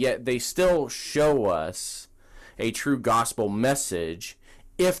GIFs, but yet they still show us a true gospel message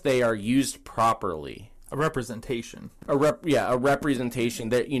if they are used properly. A representation. A representation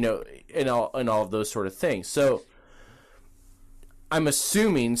that, and all of those sort of things. So I'm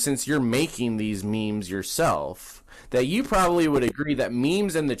assuming, since you're making these memes yourself, that you probably would agree that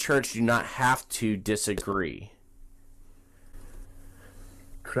memes and the church do not have to disagree.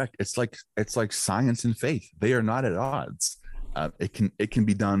 Correct. It's like science and faith. They are not at odds. It can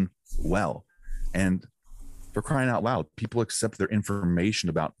be done well. And for crying out loud, people accept their information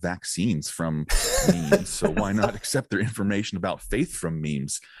about vaccines from memes. So why not accept their information about faith from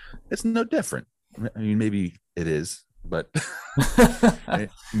memes? It's no different. I mean, maybe it is, but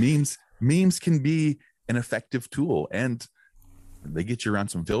memes can be an effective tool, and they get you around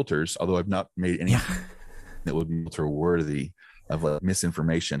some filters. Although I've not made any that would be filter worthy of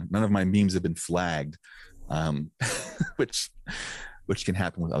misinformation. None of my memes have been flagged, which can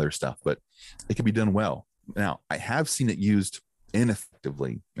happen with other stuff, but it can be done well. Now, I have seen it used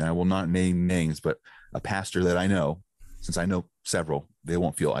ineffectively, and I will not name names, but a pastor that I know, since I know several, they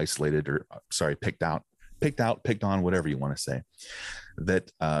won't feel isolated or picked on, whatever you want to say,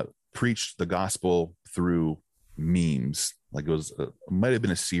 that preached the gospel through memes. Like it might have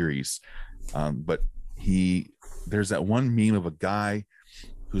been a series, but there's that one meme of a guy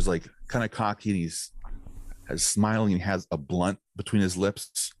who's like kind of cocky and he's smiling and has a blunt between his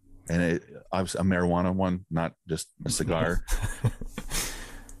lips, and it obviously a marijuana one, not just a cigar.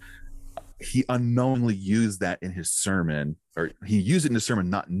 He unknowingly used that in his sermon, or he used it in his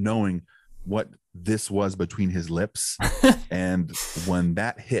sermon not knowing what this was between his lips. And when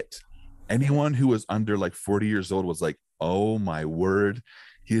that hit, anyone who was under like 40 years old was like, oh my word,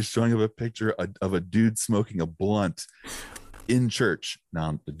 he is showing up a picture of a dude smoking a blunt in church.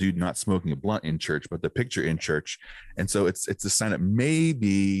 Now, the dude not smoking a blunt in church, but the picture in church. And so it's a sign that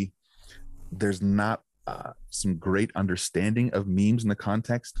maybe there's not some great understanding of memes in the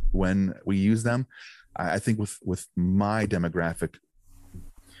context when we use them. I think with my demographic,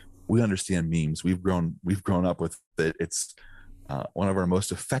 we understand memes. We've grown up with it. It's one of our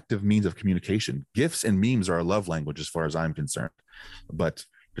most effective means of communication. GIFs and memes are our love language as far as I'm concerned. But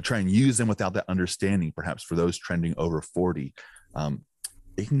to try and use them without that understanding, perhaps for those trending over 40,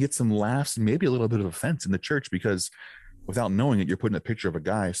 it can get some laughs and maybe a little bit of offense in the church, because without knowing it, you're putting a picture of a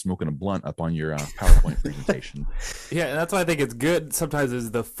guy smoking a blunt up on your PowerPoint presentation. Yeah, and that's why I think it's good sometimes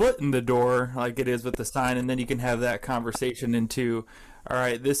is the foot in the door, like it is with the sign, and then you can have that conversation into, all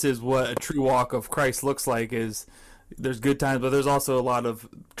right, this is what a true walk of Christ looks like. Is there's good times, but there's also a lot of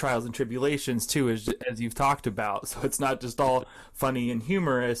trials and tribulations too, as you've talked about. So it's not just all funny and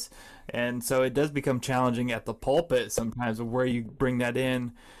humorous, and so it does become challenging at the pulpit sometimes of where you bring that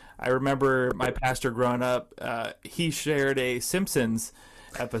in. I remember my pastor growing up, he shared a Simpsons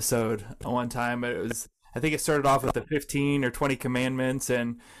episode one time. I think it started off with the 15 or 20 commandments,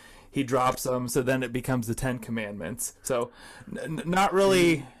 and he drops them, so then it becomes the 10 commandments. So not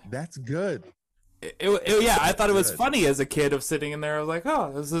really. That's good. Yeah, I thought it was funny as a kid of sitting in there. I was like,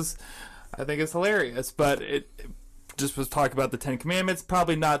 oh, I think it's hilarious. But it just was talking about the 10 commandments,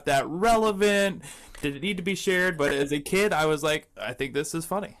 probably not that relevant. Did it need to be shared? But as a kid, I was like, I think this is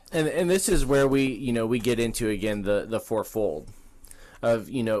funny. And this is where we get into, again, the fourfold of,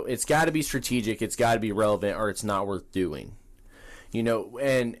 it's got to be strategic, it's got to be relevant, or it's not worth doing.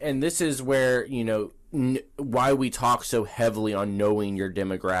 And this is where, why we talk so heavily on knowing your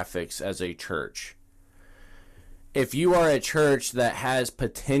demographics as a church. If you are a church that has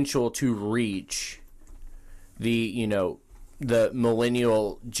potential to reach the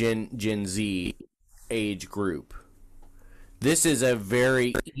millennial Gen Z age group, this is a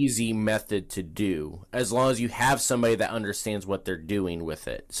very easy method to do, as long as you have somebody that understands what they're doing with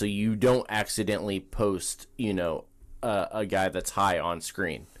it, so you don't accidentally post a guy that's high on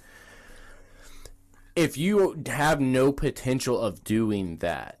screen. If you have no potential of doing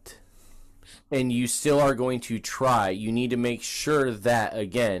that and you still are going to try, you need to make sure that,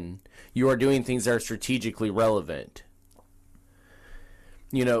 again, you are doing things that are strategically relevant.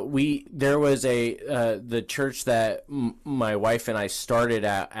 There was the church that my wife and I started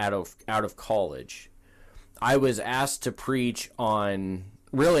out of college. I was asked to preach on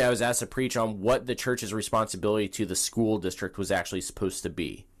what the church's responsibility to the school district was actually supposed to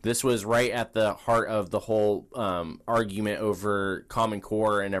be. This was right at the heart of the whole argument over Common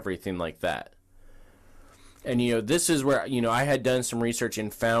Core and everything like that. And, this is where, I had done some research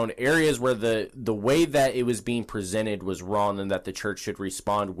and found areas where the way that it was being presented was wrong, and that the church should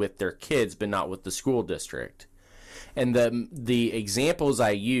respond with their kids, but not with the school district. And the examples I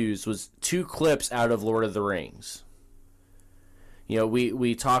used was 2 clips out of Lord of the Rings.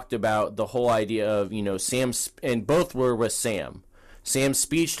 We talked about the whole idea of, Sam's, and both were with Sam. Sam's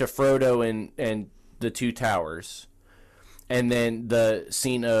speech to Frodo and the 2 towers. And then the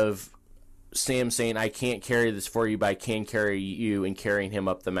scene of Sam saying, I can't carry this for you, but I can carry you, and carrying him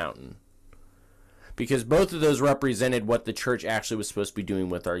up the mountain. Because both of those represented what the church actually was supposed to be doing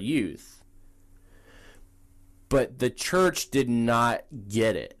with our youth. But the church did not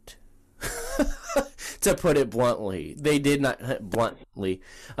get it. To put it bluntly. They did not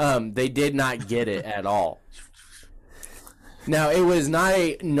get it at all. Now, it was not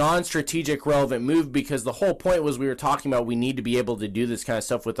a non-strategic relevant move, because the whole point was we were talking about we need to be able to do this kind of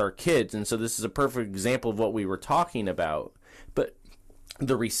stuff with our kids, and so this is a perfect example of what we were talking about. But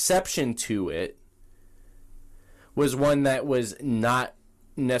the reception to it was one that was not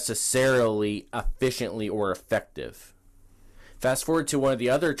necessarily efficiently or effective. Fast forward to one of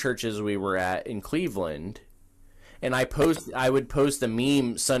the other churches we were at in Cleveland, and I would post a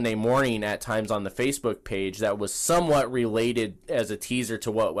meme Sunday morning at times on the Facebook page that was somewhat related as a teaser to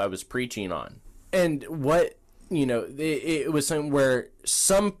what I was preaching on. And it was something where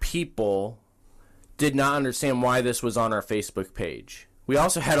some people did not understand why this was on our Facebook page. We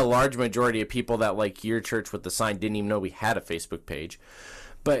also had a large majority of people that, like your church with the sign, didn't even know we had a Facebook page.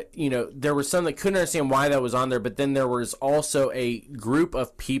 But, there were some that couldn't understand why that was on there. But then there was also a group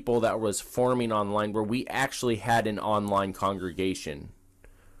of people that was forming online where we actually had an online congregation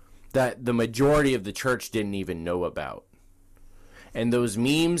that the majority of the church didn't even know about. And those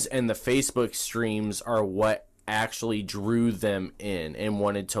memes and the Facebook streams are what actually drew them in and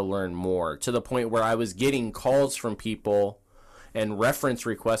wanted to learn more, to the point where I was getting calls from people and reference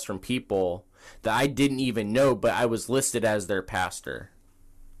requests from people that I didn't even know, but I was listed as their pastor.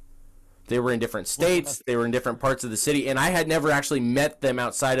 They were in different states, they were in different parts of the city, and I had never actually met them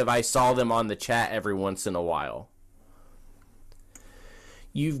outside of I saw them on the chat every once in a while.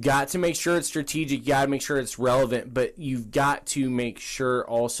 You've got to make sure it's strategic, you got to make sure it's relevant, but you've got to make sure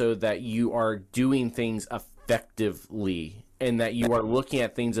also that you are doing things effectively and that you are looking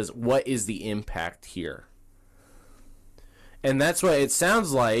at things as, what is the impact here? And that's what it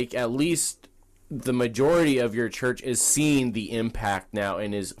sounds like, at least the majority of your church is seeing the impact now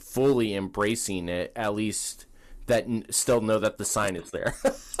and is fully embracing it, at least that still know that the sign is there.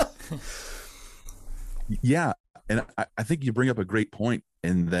 Yeah. And I think you bring up a great point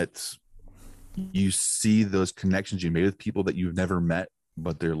in that you see those connections you made with people that you've never met,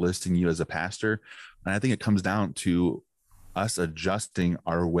 but they're listing you as a pastor. And I think it comes down to us adjusting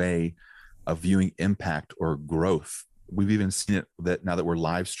our way of viewing impact or growth. We've even seen it that now that we're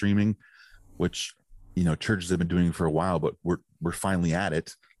live streaming, which, you know, churches have been doing for a while, but we're finally at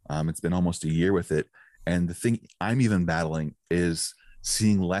it. It's been almost a year with it. And the thing I'm even battling is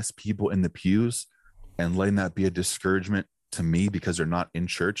seeing less people in the pews and letting that be a discouragement to me because they're not in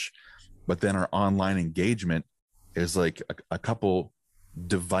church. But then our online engagement is like a couple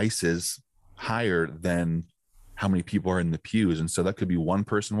devices higher than how many people are in the pews. And so that could be one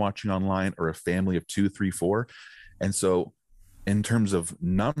person watching online or a family of 2, 3, 4. And so in terms of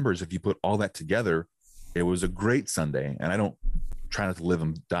numbers, if you put all that together, it was a great Sunday. And I don't try not to live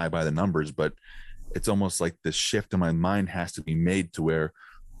and die by the numbers, but it's almost like this shift in my mind has to be made to where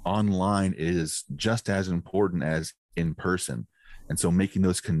online is just as important as in person. And so making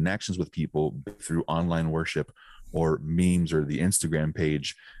those connections with people through online worship or memes or the Instagram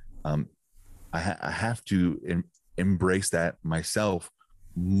page, I have to embrace that myself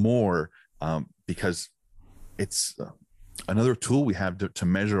more, because it's another tool we have to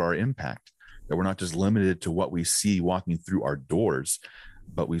measure our impact, that we're not just limited to what we see walking through our doors,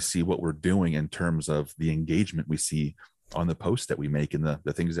 but we see what we're doing in terms of the engagement we see on the posts that we make and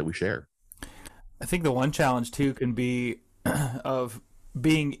the things that we share. I think the one challenge too can be of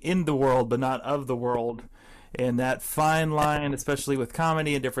being in the world but not of the world, and that fine line, especially with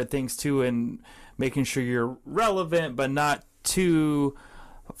comedy and different things too, and making sure you're relevant but not too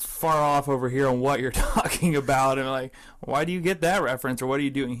far off over here on what you're talking about, and like, why do you get that reference, or what are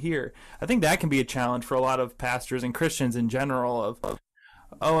you doing here? I think that can be a challenge for a lot of pastors and Christians in general of,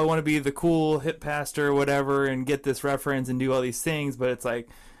 oh, I want to be the cool hip pastor or whatever and get this reference and do all these things, but it's like,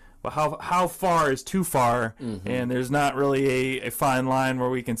 well, how far is too far? Mm-hmm. And there's not really a fine line where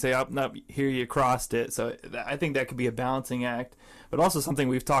we can say, oh, no, here you crossed it. So I think that could be a balancing act, but also something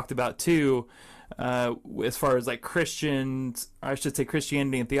we've talked about too, as far as like Christians, I should say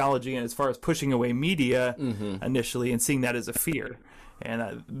Christianity and theology, and as far as pushing away media initially and seeing that as a fear.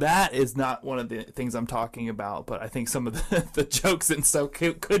 And that is not one of the things I'm talking about, but I think some of the jokes and stuff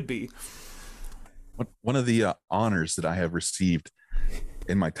could be. One of the honors that I have received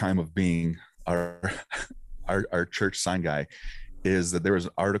in my time of being our church sign guy is that there was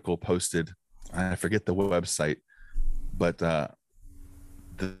an article posted, I forget the website, but the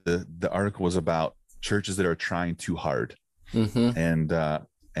article was about churches that are trying too hard. And the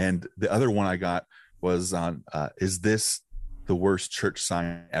other one I got was on is this the worst church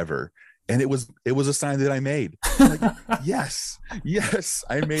sign ever? And it was a sign that I made. Like, yes,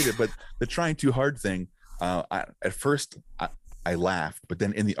 I made it. But the trying too hard thing, at first I laughed, but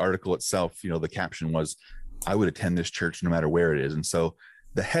then in the article itself, you know, the caption was, I would attend this church no matter where it is. And so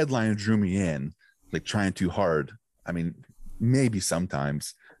the headline drew me in, like, trying too hard. I mean, maybe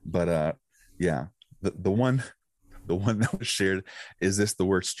sometimes, but yeah, the one that was shared, is this the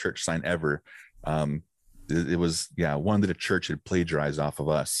worst church sign ever? It was, one that a church had plagiarized off of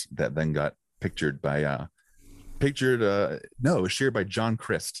us that then got pictured by it was shared by John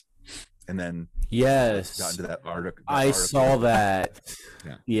Christ. And then got into that article. I saw that.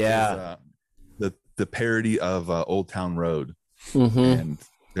 Yeah. The parody of Old Town Road. And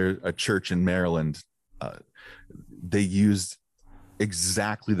there's a church in Maryland. They used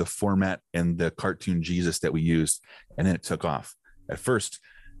exactly the format and the cartoon Jesus that we used, and then it took off. At first,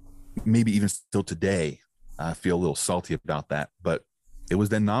 maybe even still today, I feel a little salty about that, but it was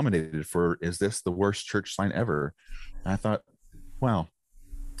then nominated for, is this the worst church sign ever? And I thought, wow,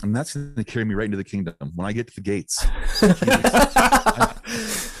 and that's going to carry me right into the kingdom. When I get to the gates,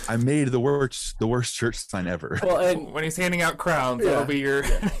 I made the worst church sign ever. Well, and when he's handing out crowns, that'll be your.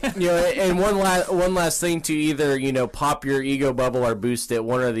 And one last thing to either pop your ego bubble or boost it,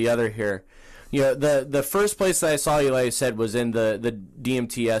 one or the other here. The first place that I saw you, like I said, was in the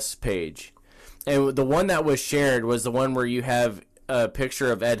DMTS page, and the one that was shared was the one where you have a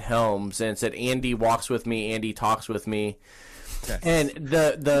picture of Ed Helms and it said, "Andy walks with me, Andy talks with me." Okay. And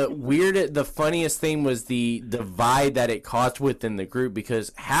the funniest thing was the divide that it caused within the group,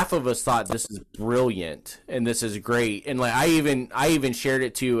 because half of us thought this is brilliant and this is great, and like I even shared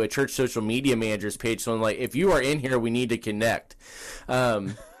it to a church social media manager's page. So I'm like, if you are in here, we need to connect.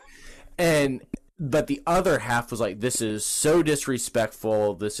 But the other half was like, this is so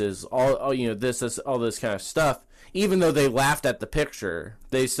disrespectful. This is all this is all this kind of stuff. Even though they laughed at the picture,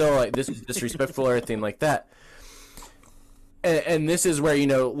 they still like, this is disrespectful or anything like that. And this is where,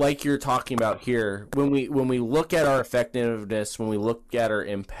 like you're talking about here, when we look at our effectiveness, when we look at our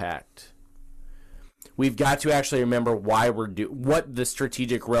impact, we've got to actually remember why what the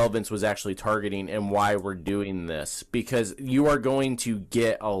strategic relevance was actually targeting and why we're doing this, because you are going to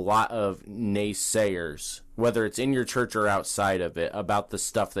get a lot of naysayers, whether it's in your church or outside of it, about the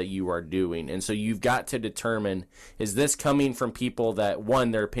stuff that you are doing. And so you've got to determine, is this coming from people that,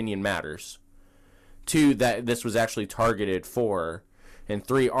 one, their opinion matters, two, that this was actually targeted for, and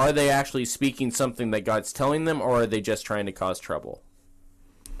three, are they actually speaking something that God's telling them, or are they just trying to cause trouble?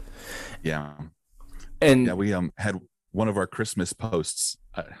 Yeah. And yeah, we had one of our Christmas posts.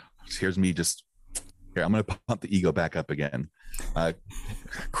 Here's me just here. I'm going to pump the ego back up again.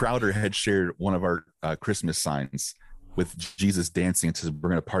 Crowder had shared one of our Christmas signs with Jesus dancing and says, "We're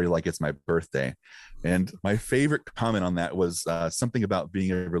going to party like it's my birthday." And my favorite comment on that was something about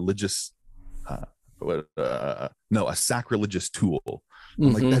being a religious, a sacrilegious tool.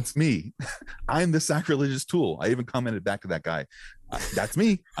 I'm like, that's me. I'm the sacrilegious tool. I even commented back to that guy. That's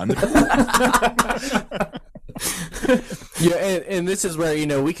me. I'm the Yeah, and this is where,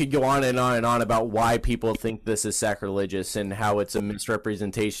 we could go on and on and on about why people think this is sacrilegious and how it's a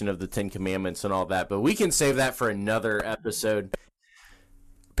misrepresentation of the Ten Commandments and all that, but we can save that for another episode.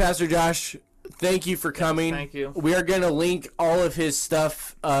 Pastor Josh, thank you for coming. Thank you. We are going to link all of his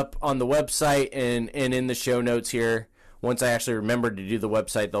stuff up on the website and in the show notes here. Once I actually remember to do the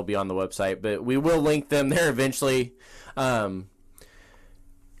website, they'll be on the website, but we will link them there eventually.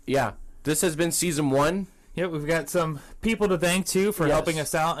 Yeah, this has been season 1. Yeah, we've got some people to thank, too, for helping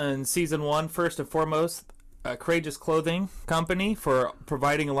us out in season 1. First and foremost, Courageous Clothing Company for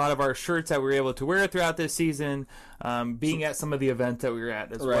providing a lot of our shirts that we were able to wear throughout this season, being at some of the events that we were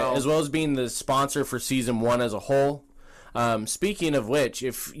at as well. As well as being the sponsor for season 1 as a whole. Speaking of which,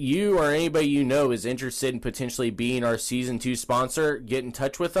 if you or anybody you know is interested in potentially being our season 2 sponsor, get in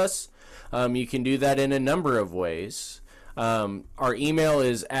touch with us. You can do that in a number of ways. Our email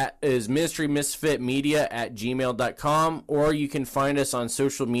is ministrymisfitmedia@gmail.com, or you can find us on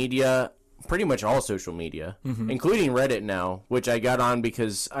social media, pretty much all social media, including Reddit now, which I got on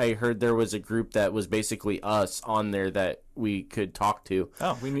because I heard there was a group that was basically us on there that we could talk to.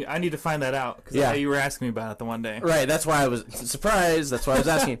 Oh, I need to find that out, because you were asking me about it the one day. Right, that's why I was surprised. That's why I was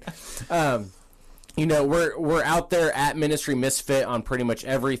asking. We're out there at Ministry Misfit on pretty much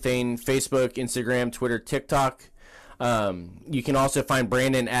everything: Facebook, Instagram, Twitter, TikTok. You can also find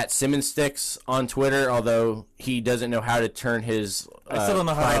Brandon at SimmonsSticks on Twitter, although he doesn't know how to turn his I still don't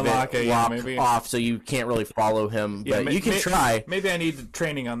know how to lock it off, so you can't really follow him. But you can try. Maybe I need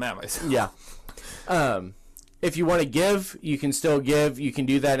training on that myself. Yeah. If you want to give, you can still give. You can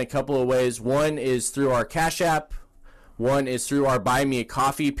do that in a couple of ways. One is through our Cash App. One is through our Buy Me a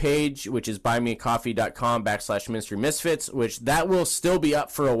Coffee page, which is buymeacoffee.com/Ministry Misfits, which that will still be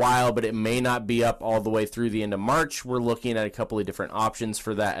up for a while, but it may not be up all the way through the end of March. We're looking at a couple of different options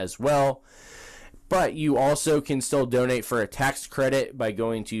for that as well. But you also can still donate for a tax credit by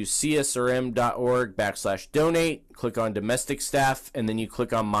going to csrm.org/donate, click on domestic staff, and then you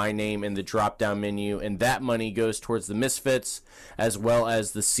click on my name in the drop-down menu, and that money goes towards the Misfits as well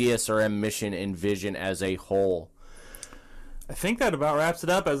as the CSRM mission and vision as a whole. I think that about wraps it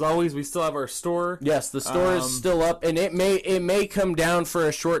up. As always, we still have our store. Yes, the store is still up, and it may come down for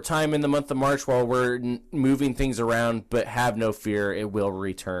a short time in the month of March while we're moving things around, but have no fear, it will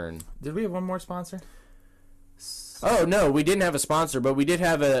return. Did we have one more sponsor? Oh, no, we didn't have a sponsor, but we did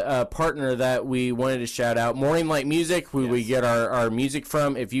have a partner that we wanted to shout out. Morning Light Music, who we get our music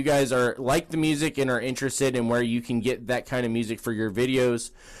from. If you guys like the music and are interested in where you can get that kind of music for your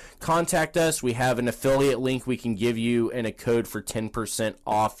videos, contact us. We have an affiliate link we can give you and a code for 10%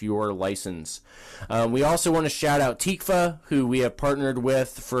 off your license. We also want to shout out Tikva, who we have partnered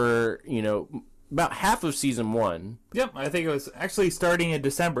with for, about half of season 1. Yep, I think it was actually starting in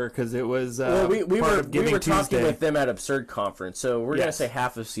December because it was we were talking Tuesday with them at Absurd Conference, so we're going to say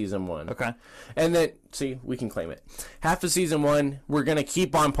half of season 1. Okay. And then, we can claim it. Half of season 1, we're going to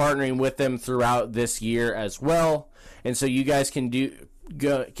keep on partnering with them throughout this year as well. And so you guys can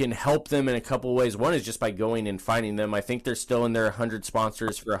help them in a couple ways. One is just by going and finding them. I think they're still in their 100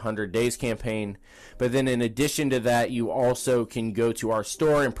 sponsors for 100 days campaign. But then in addition to that, you also can go to our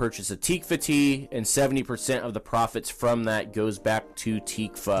store and purchase a Tikva tee, and 70% of the profits from that goes back to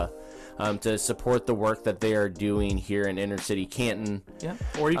Tikva to support the work that they are doing here in inner city Canton. Yeah.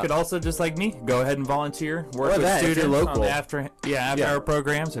 Or you could also, just like me, go ahead and volunteer. Work with students local. After hour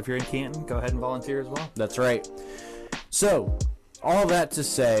programs. If you're in Canton, go ahead and volunteer as well. That's right. So, all that to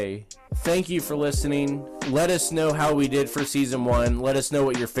say, thank you for listening. Let us know how we did for season 1. Let us know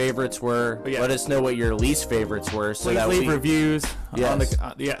what your favorites were. Yeah. Let us know what your least favorites were. So please leave reviews. Yes. On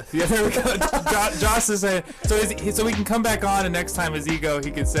the, yeah, there we go. Josh is saying, so we can come back on, and next time his ego, he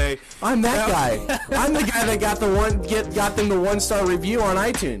can say, I'm that guy. I'm the guy that got them the 1-star review on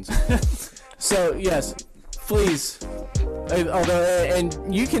iTunes. So yes, please. Although, and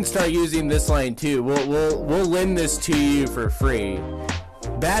you can start using this line too. We'll lend this to you for free.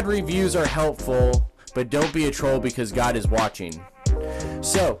 Bad reviews are helpful, but don't be a troll because God is watching.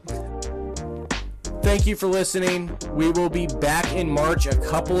 So, thank you for listening. We will be back in March a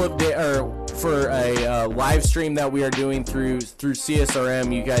couple of days, for a live stream that we are doing through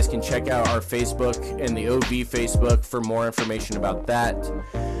CSRM. You guys can check out our Facebook and the OV Facebook for more information about that.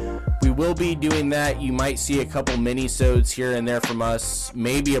 We will be doing that. You might see a couple mini-sodes here and there from us.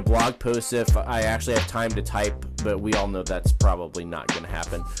 Maybe a blog post if I actually have time to type, but we all know that's probably not going to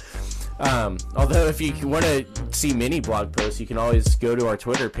happen. Although if you want to see mini blog posts, you can always go to our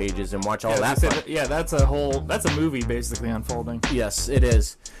Twitter pages and watch all that fun. Yeah, that's a movie basically unfolding. Yes, it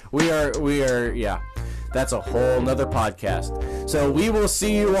is. We are, yeah. That's a whole nother podcast. So we will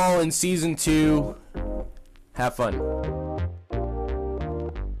see you all in season 2. Have fun.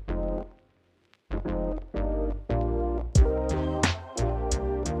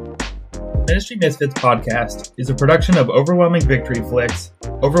 Ministry Misfits podcast is a production of Overwhelming Victory Flicks,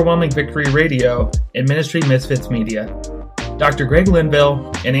 Overwhelming Victory Radio, and Ministry Misfits Media. Dr. Greg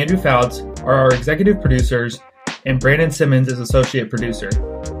Linville and Andrew Fouts are our executive producers, and Brandon Simmons is associate producer.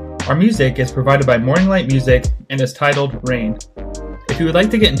 Our music is provided by Morning Light Music and is titled Rain. If you would like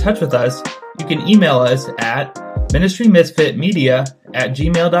to get in touch with us, you can email us at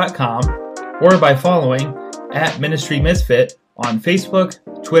ministrymisfitmedia@gmail.com or by following @ministrymisfit on Facebook,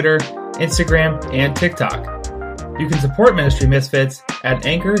 Twitter, Instagram, and TikTok. You can support Ministry Misfits at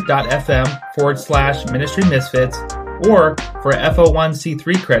anchor.fm/Ministry Misfits or for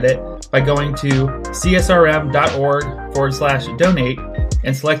FO1c3 credit by going to csrm.org/donate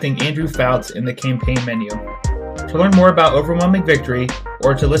and selecting Andrew Fouts in the campaign menu. To learn more about Overwhelming Victory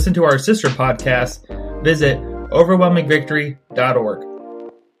or to listen to our sister podcast, visit overwhelmingvictory.org.